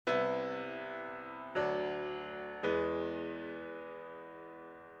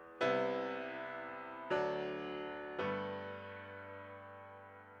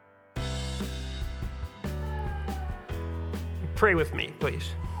pray with me, please.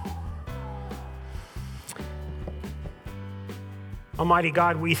 Almighty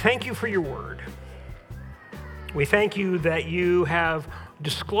God, we thank you for your word. We thank you that you have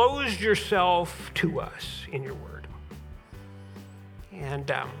disclosed yourself to us in your word.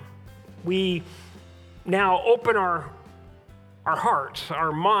 And we now open our hearts,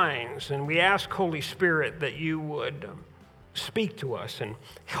 our minds, and we ask, Holy Spirit, that you would speak to us and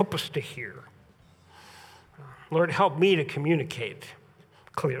help us to hear. Lord, help me to communicate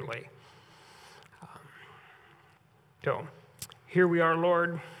clearly. So here we are,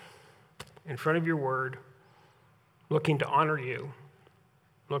 Lord, in front of your word, looking to honor you,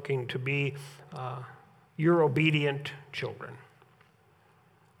 looking to be your obedient children.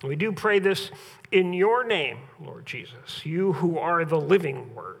 We do pray this in your name, Lord Jesus, you who are the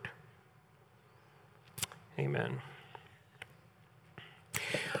living word. Amen.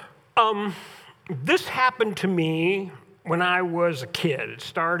 This happened to me when I was a kid. It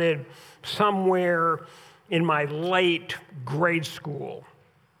started somewhere in my late grade school,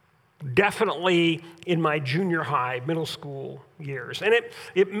 definitely in my junior high, middle school years. And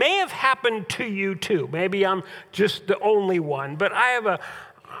it may have happened to you too. Maybe I'm just the only one, but I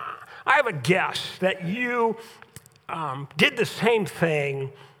have a guess that you did the same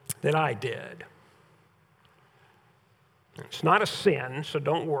thing that I did. It's not a sin, so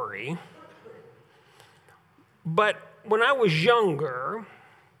don't worry. But when I was younger,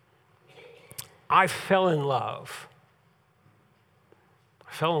 I fell in love.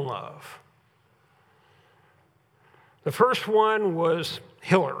 The first one was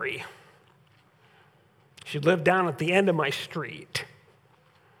Hillary. She lived down at the end of my street.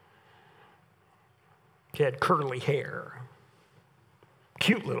 She had curly hair.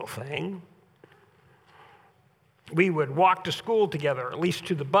 Cute little thing. We would walk to school together, at least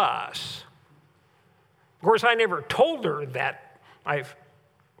to the bus. Of course, I never told her that I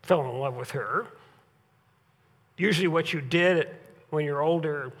fell in love with her. Usually what you did when you're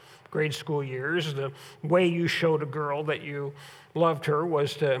older, grade school years, the way you showed a girl that you loved her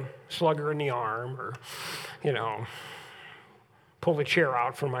was to slug her in the arm or, pull the chair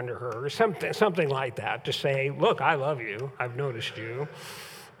out from under her, or something like that, to say, look, I love you, I've noticed you.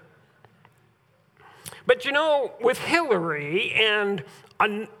 But with Hillary and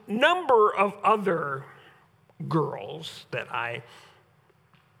a number of other girls that I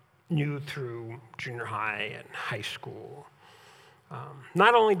knew through junior high and high school,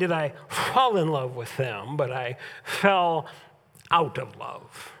 not only did I fall in love with them, but I fell out of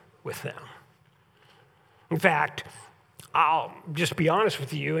love with them. In fact, I'll just be honest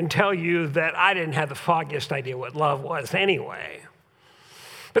with you and tell you that I didn't have the foggiest idea what love was anyway.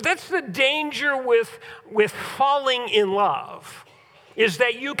 But that's the danger with falling in love, is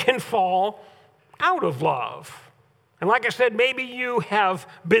that you can fall out of love. And like I said, maybe you have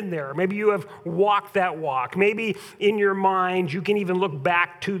been there. Maybe you have walked that walk. Maybe in your mind you can even look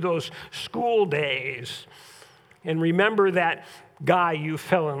back to those school days and remember that guy you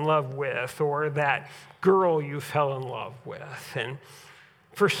fell in love with or that girl you fell in love with. And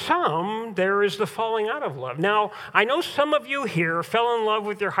for some, there is the falling out of love. Now, I know some of you here fell in love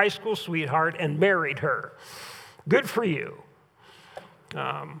with your high school sweetheart and married her. Good for you.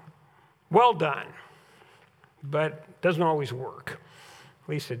 Well done. But it doesn't always work. At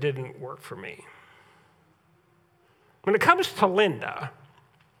least it didn't work for me. When it comes to Linda,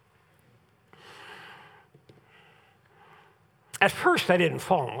 at first I didn't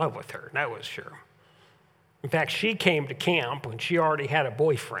fall in love with her, that was sure. In fact, she came to camp when she already had a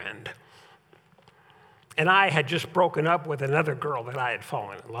boyfriend. And I had just broken up with another girl that I had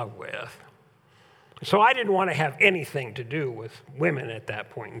fallen in love with. So I didn't want to have anything to do with women at that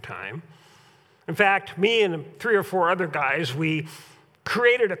point in time. In fact, me and 3 or 4 other guys, we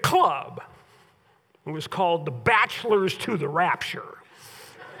created a club. It was called the Bachelors to the Rapture.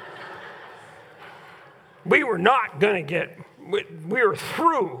 We were not going to we were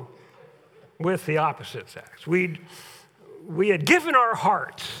through with the opposite sex. We had given our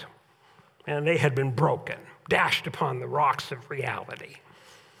hearts, and they had been broken, dashed upon the rocks of reality.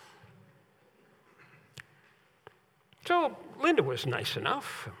 So Linda was nice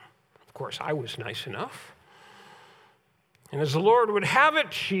enough. Of course, I was nice enough. And as the Lord would have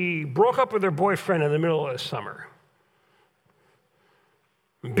it, she broke up with her boyfriend in the middle of the summer.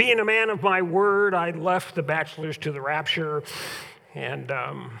 Being a man of my word, I left the Bachelors to the Rapture and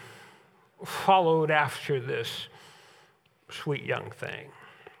followed after this sweet young thing.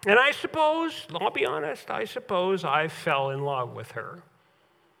 And I suppose, I'll be honest, I fell in love with her.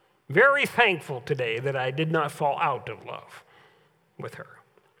 Very thankful today that I did not fall out of love with her.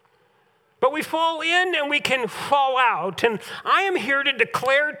 But we fall in and we can fall out. And I am here to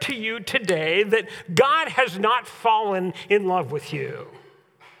declare to you today that God has not fallen in love with you.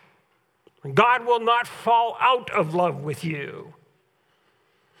 God will not fall out of love with you.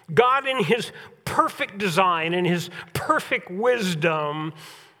 God, in his perfect design and his perfect wisdom,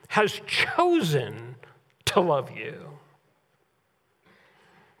 has chosen to love you.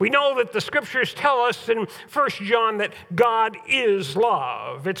 We know that the scriptures tell us in 1 John that God is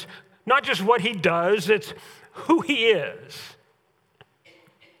love. It's not just what he does, it's who he is.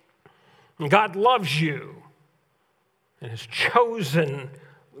 And God loves you and has chosen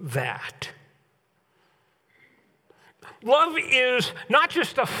that. Love is not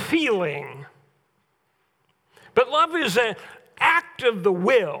just a feeling, but love is an act of the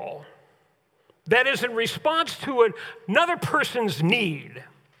will that is in response to another person's need.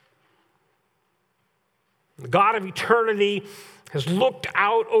 The God of eternity has looked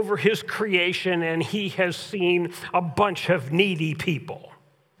out over his creation and he has seen a bunch of needy people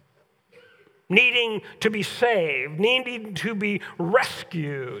needing to be saved, needing to be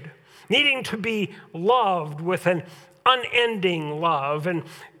rescued, needing to be loved with an unending love. And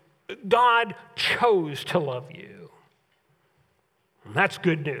God chose to love you. And that's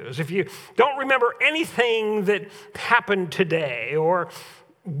good news. If you don't remember anything that happened today or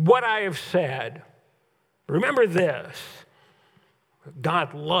what I have said, remember this: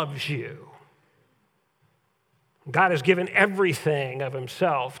 God loves you. God has given everything of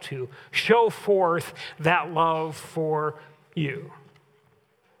himself to show forth that love for you.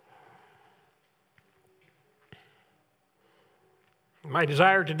 My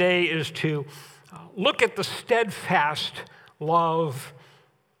desire today is to look at the steadfast love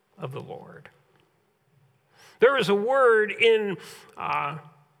of the Lord. There is a word in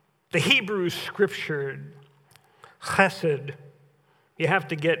the Hebrew scripture, chesed. You have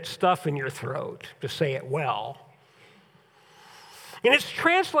to get stuff in your throat to say it well. And it's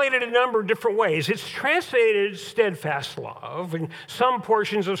translated a number of different ways. It's translated steadfast love. In some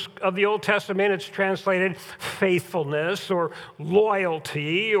portions of the Old Testament, it's translated faithfulness or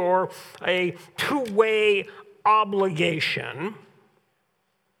loyalty or a two-way obligation.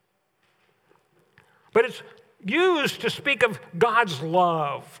 But it's used to speak of God's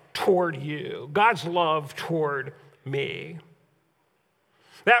love toward you, God's love toward me.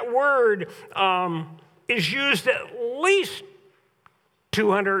 That word is used at least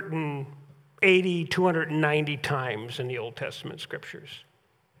 280, 290 times in the Old Testament scriptures.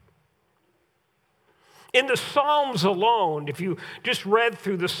 In the Psalms alone, if you just read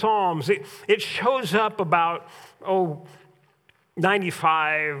through the Psalms, it shows up about,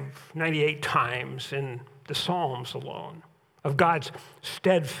 95, 98 times in the Psalms alone of God's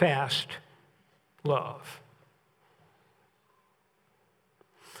steadfast love.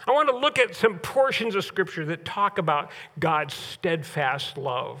 I want to look at some portions of Scripture that talk about God's steadfast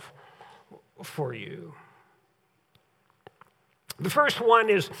love for you. The first one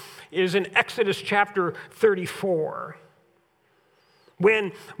is in Exodus chapter 34,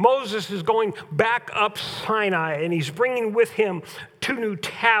 when Moses is going back up Sinai and he's bringing with him 2 new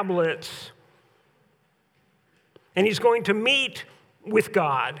tablets, and he's going to meet with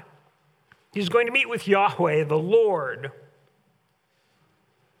God. He's going to meet with Yahweh, the Lord.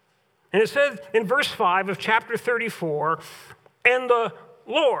 And it says in verse 5 of chapter 34, and the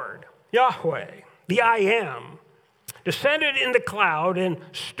Lord, Yahweh, the I Am, descended in the cloud and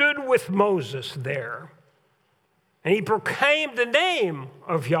stood with Moses there. And he proclaimed the name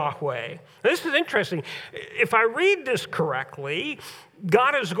of Yahweh. Now, this is interesting. If I read this correctly,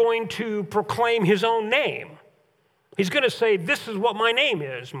 God is going to proclaim his own name. He's going to say, "This is what my name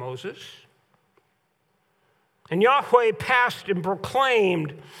is, Moses." And Yahweh passed and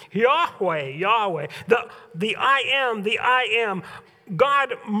proclaimed, Yahweh, Yahweh, the I am,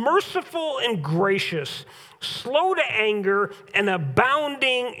 God merciful and gracious, slow to anger and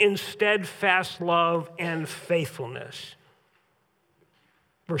abounding in steadfast love and faithfulness.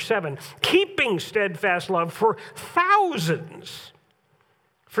 Verse 7, keeping steadfast love for thousands,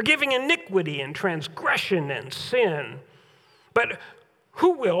 forgiving iniquity and transgression and sin, but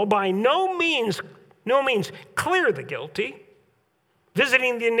who will by no means clear the guilty,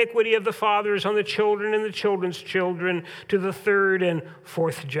 visiting the iniquity of the fathers on the children and the children's children to the 3rd and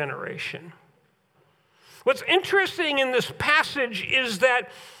 4th generation. What's interesting in this passage is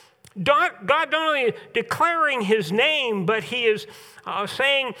that God not only declaring his name, but he is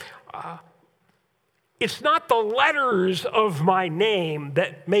saying, it's not the letters of my name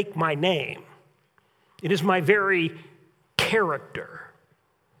that make my name. It is my very character.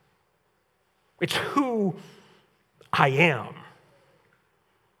 It's who I am.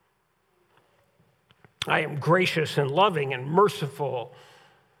 I am gracious and loving and merciful.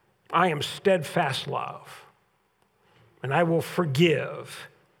 I am steadfast love, and I will forgive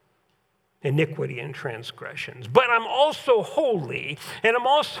iniquity and transgressions. But I'm also holy, and I'm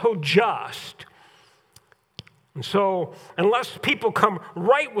also just. And so, unless people come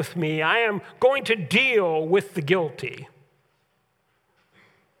right with me, I am going to deal with the guilty.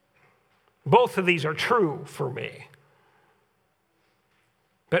 Both of these are true for me.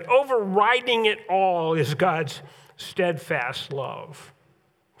 But overriding it all is God's steadfast love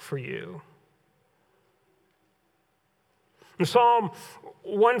for you. In Psalm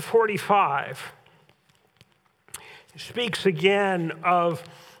 145, it speaks again of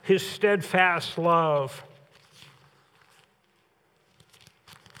his steadfast love.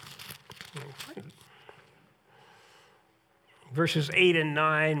 Verses 8 and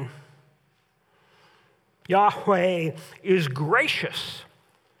 9. Yahweh is gracious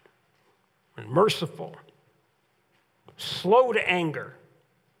and merciful, slow to anger,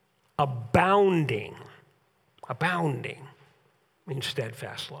 abounding in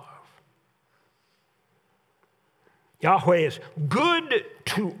steadfast love. Yahweh is good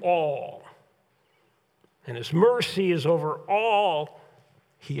to all, and his mercy is over all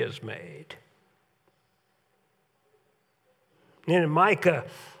he has made. And in Micah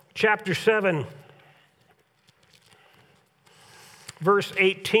chapter 7, verse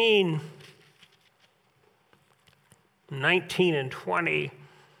 18, 19 and 20,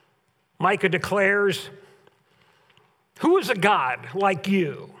 Micah declares, "Who is a God like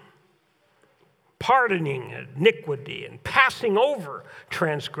you, pardoning iniquity and passing over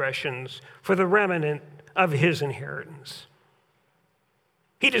transgressions for the remnant of his inheritance?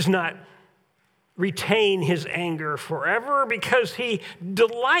 He does not retain his anger forever because he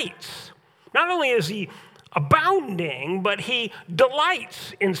delights. Not only is he abounding, but he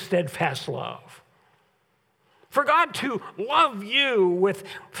delights in steadfast love." For God to love you with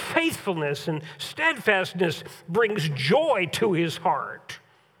faithfulness and steadfastness brings joy to his heart.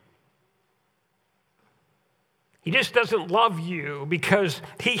 He just doesn't love you because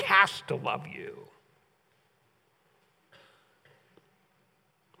he has to love you.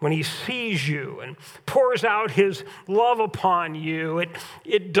 When he sees you and pours out his love upon you,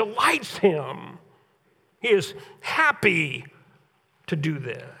 it delights him. He is happy to do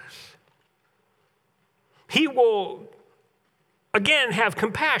this. He will, again, have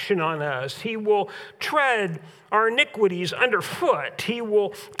compassion on us. He will tread our iniquities underfoot. He will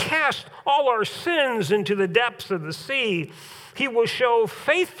cast all our sins into the depths of the sea. He will show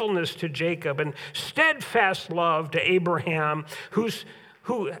faithfulness to Jacob and steadfast love to Abraham, who,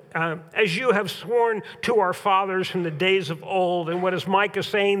 as you have sworn to our fathers from the days of old. And what is Micah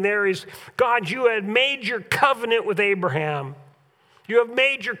saying there is, God, you had made your covenant with Abraham. You have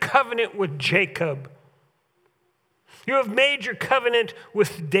made your covenant with Jacob. You have made your covenant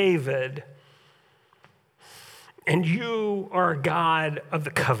with David. And you are a God of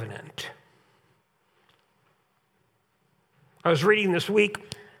the covenant. I was reading this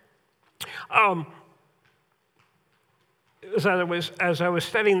week, as I was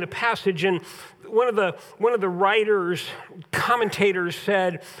studying the passage, and one of the writers, commentators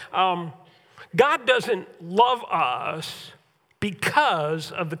said, God doesn't love us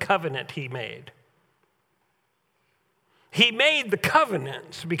because of the covenant he made. He made the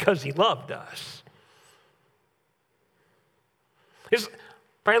covenants because he loved us. If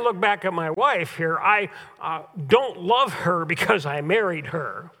I look back at my wife here, I don't love her because I married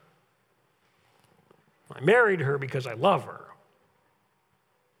her. I married her because I love her.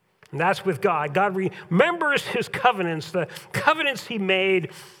 And that's with God. God remembers his covenants, the covenants he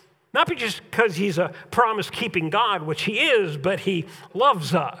made, not just because he's a promise-keeping God, which he is, but he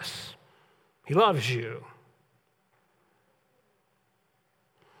loves us. He loves you.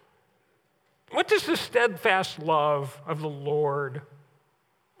 What does the steadfast love of the Lord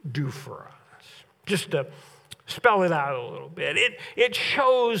do for us? Just to spell it out a little bit. It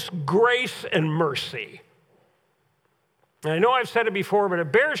shows grace and mercy. And I know I've said it before, but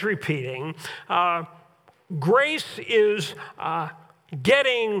it bears repeating. Grace is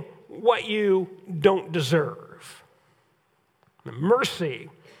getting what you don't deserve. And mercy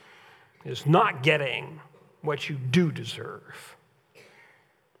is not getting what you do deserve.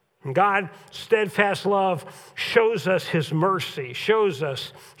 And God's steadfast love shows us his mercy, shows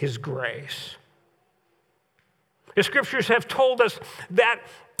us his grace. The scriptures have told us that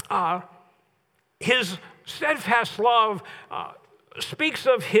his steadfast love speaks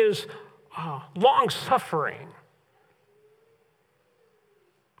of his long-suffering.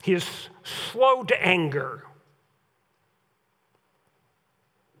 He is slow to anger.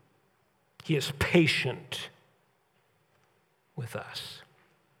 He is patient with us.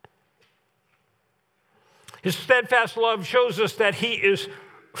 His steadfast love shows us that he is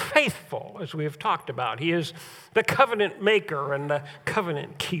faithful, as we have talked about. He is the covenant maker and the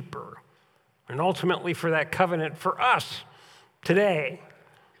covenant keeper. And ultimately, for that covenant for us today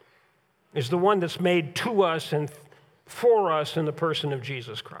is the one that's made to us and for us in the person of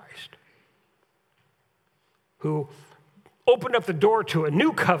Jesus Christ, who opened up the door to a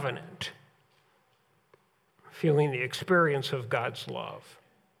new covenant, feeling the experience of God's love,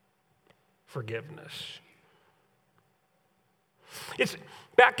 forgiveness. It's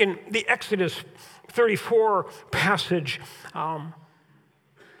back in the Exodus 34 passage,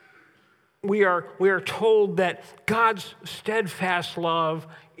 we are told that God's steadfast love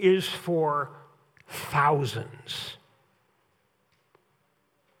is for thousands.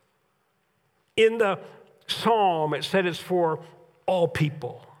 In the psalm, it said it's for all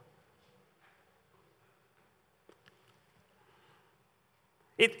people.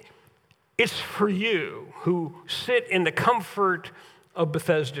 It's for you who sit in the comfort of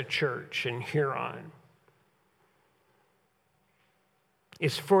Bethesda Church in Huron.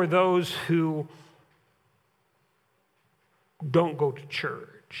 It's for those who don't go to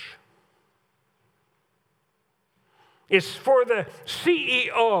church. It's for the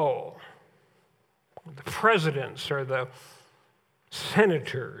CEO, the presidents, or the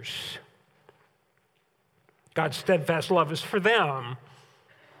senators. God's steadfast love is for them.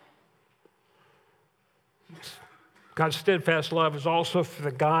 God's steadfast love is also for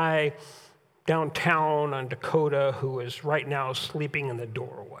the guy downtown on Dakota who is right now sleeping in the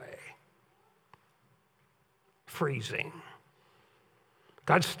doorway, freezing.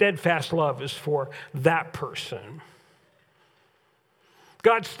 God's steadfast love is for that person.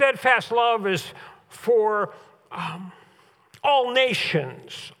 God's steadfast love is for all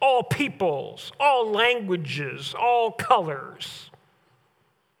nations, all peoples, all languages, all colors.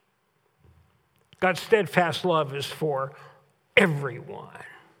 God's steadfast love is for everyone.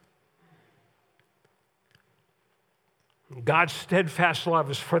 God's steadfast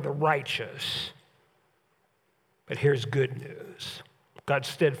love is for the righteous. But here's good news. God's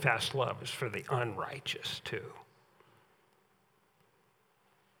steadfast love is for the unrighteous too.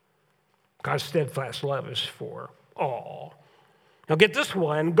 God's steadfast love is for all. Now get this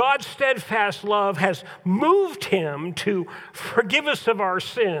one. God's steadfast love has moved him to forgive us of our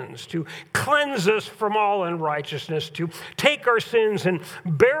sins, to cleanse us from all unrighteousness, to take our sins and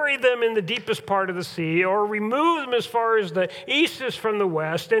bury them in the deepest part of the sea, or remove them as far as the east is from the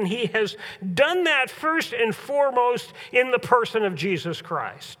west. And he has done that first and foremost in the person of Jesus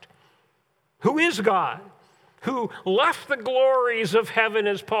Christ, who is God, who left the glories of heaven,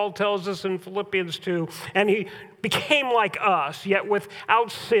 as Paul tells us in Philippians 2, and he became like us, yet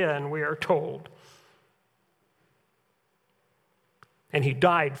without sin, we are told. And he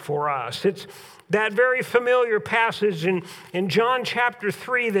died for us. It's that very familiar passage in John chapter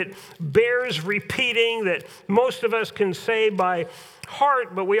 3 that bears repeating, that most of us can say by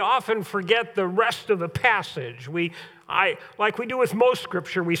heart, but we often forget the rest of the passage. Like we do with most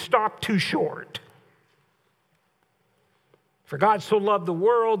scripture, we stop too short. For God so loved the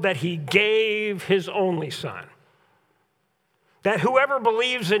world that he gave his only Son, that whoever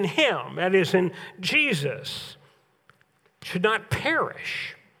believes in him, that is in Jesus, should not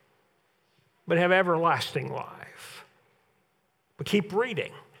perish, but have everlasting life. But keep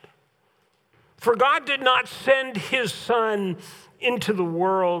reading. For God did not send his Son into the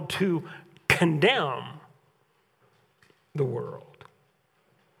world to condemn the world,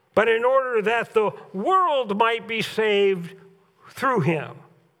 but in order that the world might be saved through him.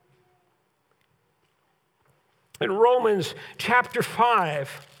 In Romans chapter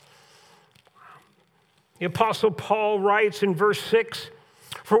 5, the Apostle Paul writes in verse 6,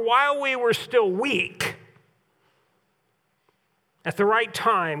 "For while we were still weak, at the right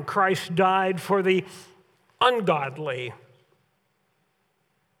time Christ died for the ungodly."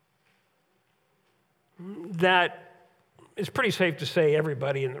 That is pretty safe to say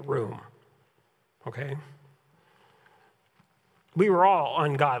everybody in the room, okay? We were all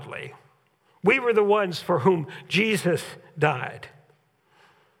ungodly. We were the ones for whom Jesus died.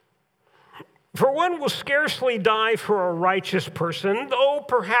 For one will scarcely die for a righteous person, though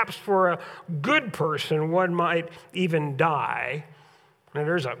perhaps for a good person one might even die. Now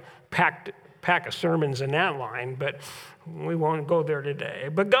there's a pack of sermons in that line, but we won't go there today.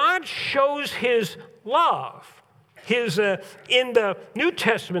 But God shows his love In the New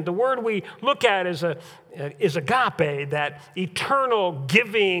Testament, the word we look at is agape, that eternal,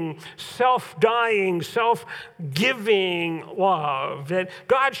 giving, self-dying, self-giving love. That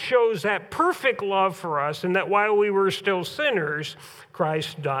God shows that perfect love for us, and that while we were still sinners,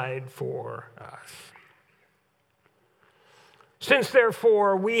 Christ died for us. Since,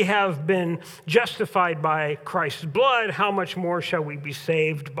 therefore, we have been justified by Christ's blood, how much more shall we be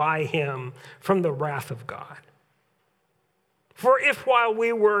saved by him from the wrath of God? For if while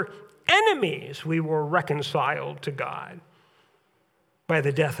we were enemies, we were reconciled to God by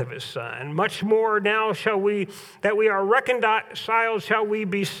the death of his Son, much more now that we are reconciled, shall we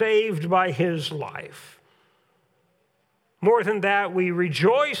be saved by his life. More than that, we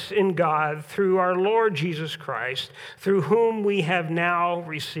rejoice in God through our Lord Jesus Christ, through whom we have now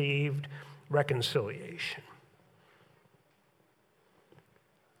received reconciliation.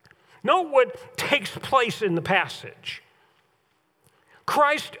 Note what takes place in the passage.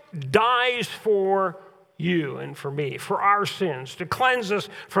 Christ dies for you and for me, for our sins, to cleanse us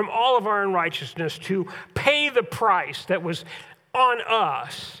from all of our unrighteousness, to pay the price that was on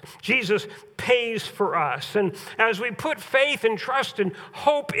us. Jesus pays for us. And as we put faith and trust and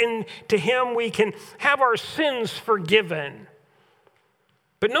hope into him, we can have our sins forgiven.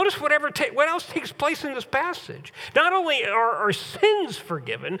 But notice what else takes place in this passage. Not only are our sins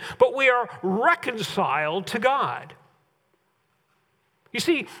forgiven, but we are reconciled to God. You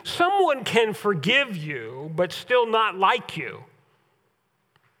see, someone can forgive you, but still not like you.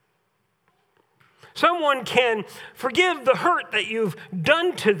 Someone can forgive the hurt that you've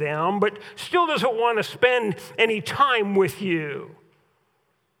done to them, but still doesn't want to spend any time with you.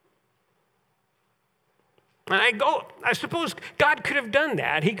 I suppose God could have done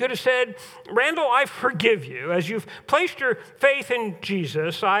that. He could have said, Randal, I forgive you. As you've placed your faith in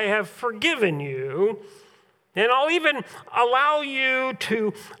Jesus, I have forgiven you. And I'll even allow you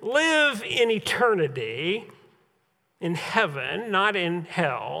to live in eternity in heaven, not in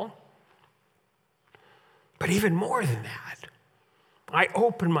hell. But even more than that, I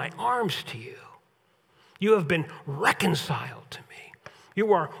open my arms to you. You have been reconciled to me.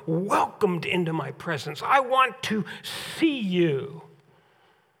 You are welcomed into my presence. I want to see you.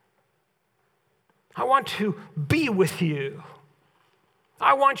 I want to be with you.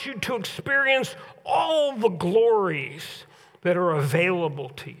 I want you to experience all the glories that are available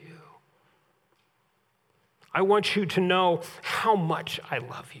to you. I want you to know how much I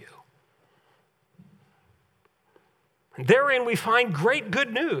love you. And therein we find great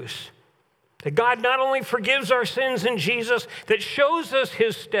good news, that God not only forgives our sins in Jesus, that shows us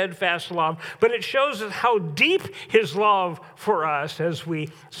his steadfast love, but it shows us how deep his love for us, as we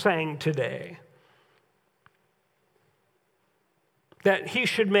sang today. That he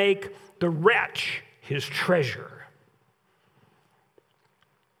should make the wretch his treasure.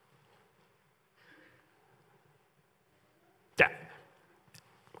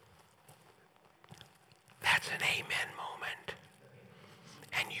 That's an amen moment.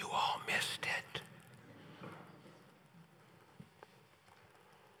 And you all missed it.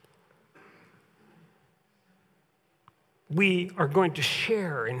 We are going to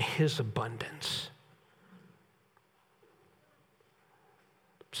share in his abundance.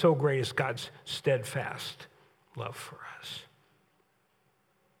 So great is God's steadfast love for us.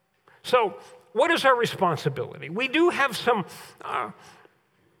 So, what is our responsibility? We do have some, I'm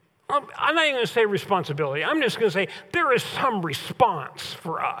not even going to say responsibility. I'm just going to say there is some response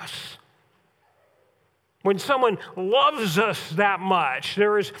for us. When someone loves us that much,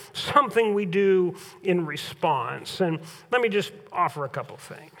 there is something we do in response. And let me just offer a couple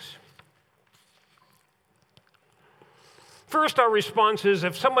things. First, our response is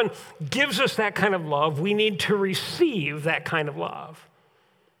if someone gives us that kind of love, we need to receive that kind of love.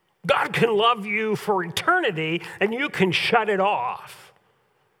 God can love you for eternity, and you can shut it off.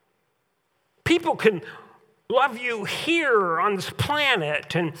 People can love you here on this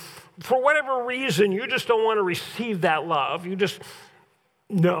planet, and for whatever reason, you just don't want to receive that love. You just,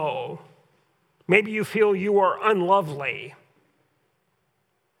 no. Maybe you feel you are unlovely,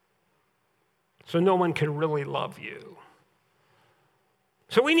 so no one can really love you.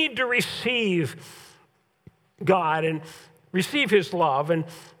 So we need to receive God and receive his love. And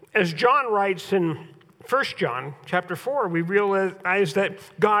as John writes in 1 John chapter 4, we realize that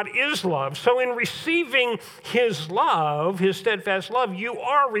God is love. So in receiving his love, his steadfast love, you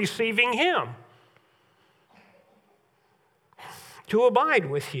are receiving him to abide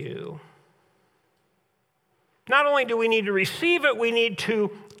with you. Not only do we need to receive it, we need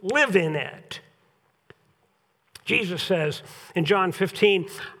to live in it. Jesus says in John 15,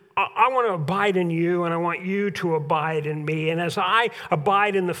 I want to abide in you, and I want you to abide in me. And as I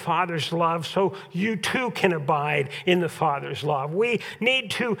abide in the Father's love, so you too can abide in the Father's love. We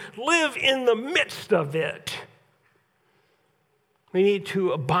need to live in the midst of it. We need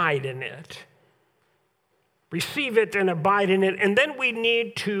to abide in it. Receive it and abide in it, and then we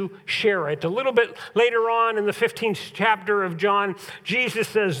need to share it. A little bit later on in the 15th chapter of John, Jesus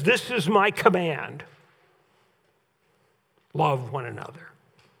says, "This is my command. Love one another."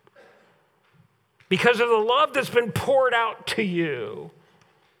 Because of the love that's been poured out to you,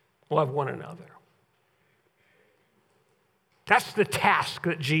 love one another. That's the task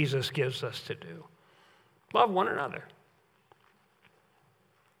that Jesus gives us to do. Love one another.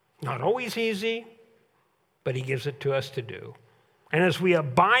 Not always easy, but he gives it to us to do. And as we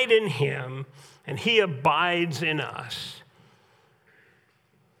abide in him and he abides in us,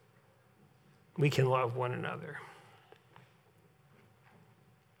 we can love one another.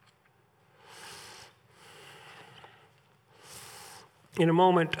 In a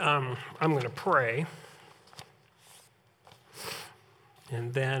moment, I'm going to pray,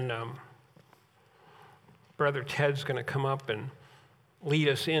 and then Brother Ted's going to come up and lead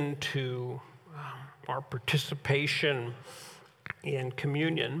us into our participation in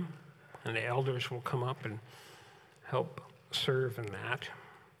communion, and the elders will come up and help serve in that.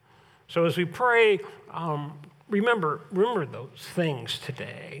 So as we pray, remember those things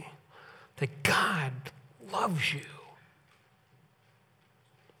today, that God loves you.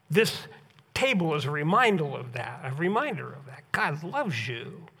 This table is a reminder of that. God loves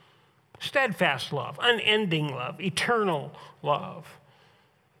you. Steadfast love, unending love, eternal love.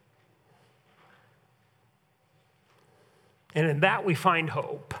 And in that we find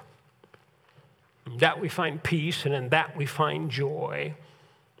hope. In that we find peace, and in that we find joy.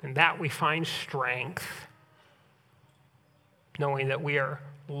 In that we find strength, knowing that we are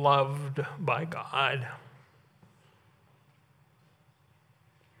loved by God.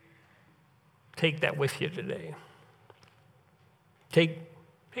 Take that with you today. Take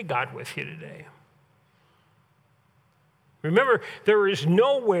God with you today. Remember, there is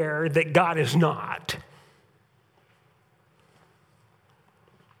nowhere that God is not.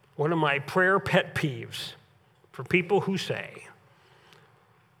 One of my prayer pet peeves for people who say,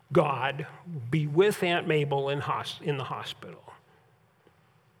 God, be with Aunt Mabel in the hospital.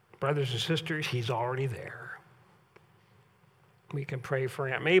 Brothers and sisters, he's already there. We can pray for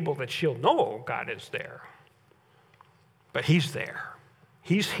Aunt Mabel that she'll know God is there. But he's there.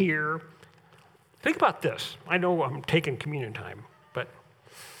 He's here. Think about this. I know I'm taking communion time, but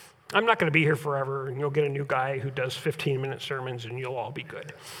I'm not going to be here forever, and you'll get a new guy who does 15-minute sermons, and you'll all be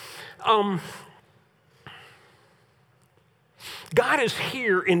good. God is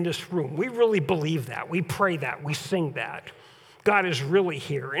here in this room. We really believe that. We pray that. We sing that. God is really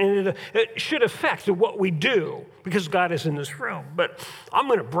here. And it should affect what we do because God is in this room. But I'm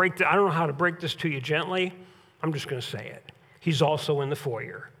going to break that. I don't know how to break this to you gently. I'm just going to say it. He's also in the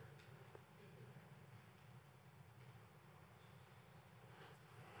foyer.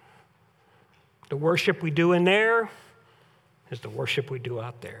 The worship we do in there is the worship we do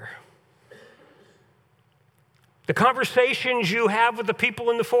out there. The conversations you have with the people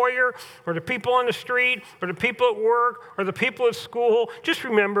in the foyer, or the people on the street, or the people at work, or the people at school, just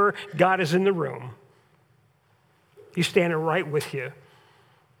remember, God is in the room. He's standing right with you.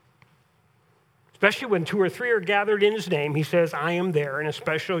 Especially when 2 or 3 are gathered in his name, he says, I am there in a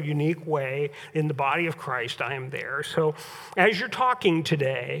special, unique way in the body of Christ. I am there. So as you're talking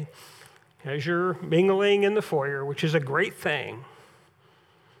today, as you're mingling in the foyer, which is a great thing,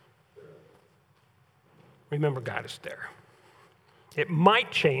 remember, God is there. It might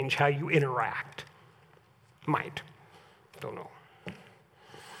change how you interact. Might. Don't know.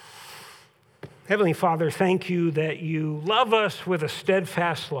 Heavenly Father, thank you that you love us with a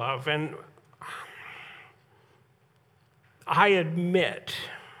steadfast love. And I admit,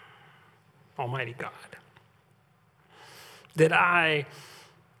 Almighty God, that I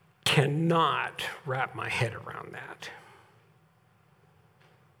cannot wrap my head around that.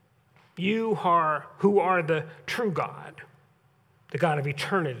 You who are the true God, the God of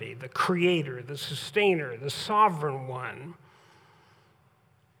eternity, the creator, the sustainer, the sovereign one,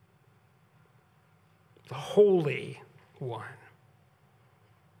 the holy one.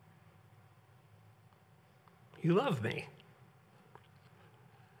 You love me.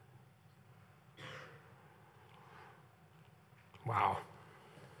 Wow.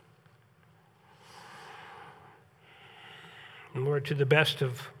 And Lord, to the best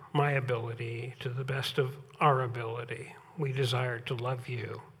of my ability, to the best of our ability, we desire to love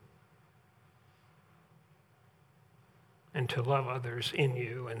you. and to love others in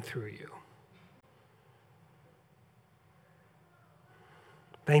you and through you.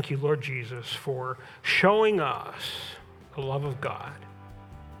 Thank you, Lord Jesus, for showing us the love of God.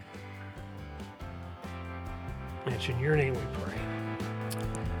 And it's in your name we pray.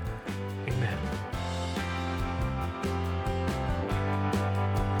 Amen.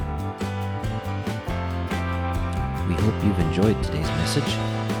 We hope you've enjoyed today's message.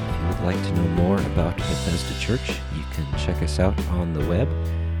 If you would like to know more about Bethesda Church, you can check us out on the web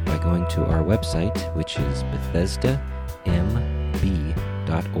by going to our website, which is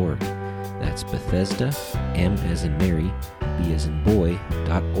BethesdaMB.org. That's Bethesda, M as in Mary, B as in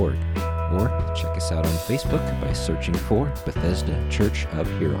boy.org. Or check us out on Facebook by searching for Bethesda Church of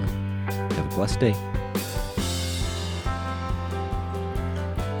Huron. Have a blessed day.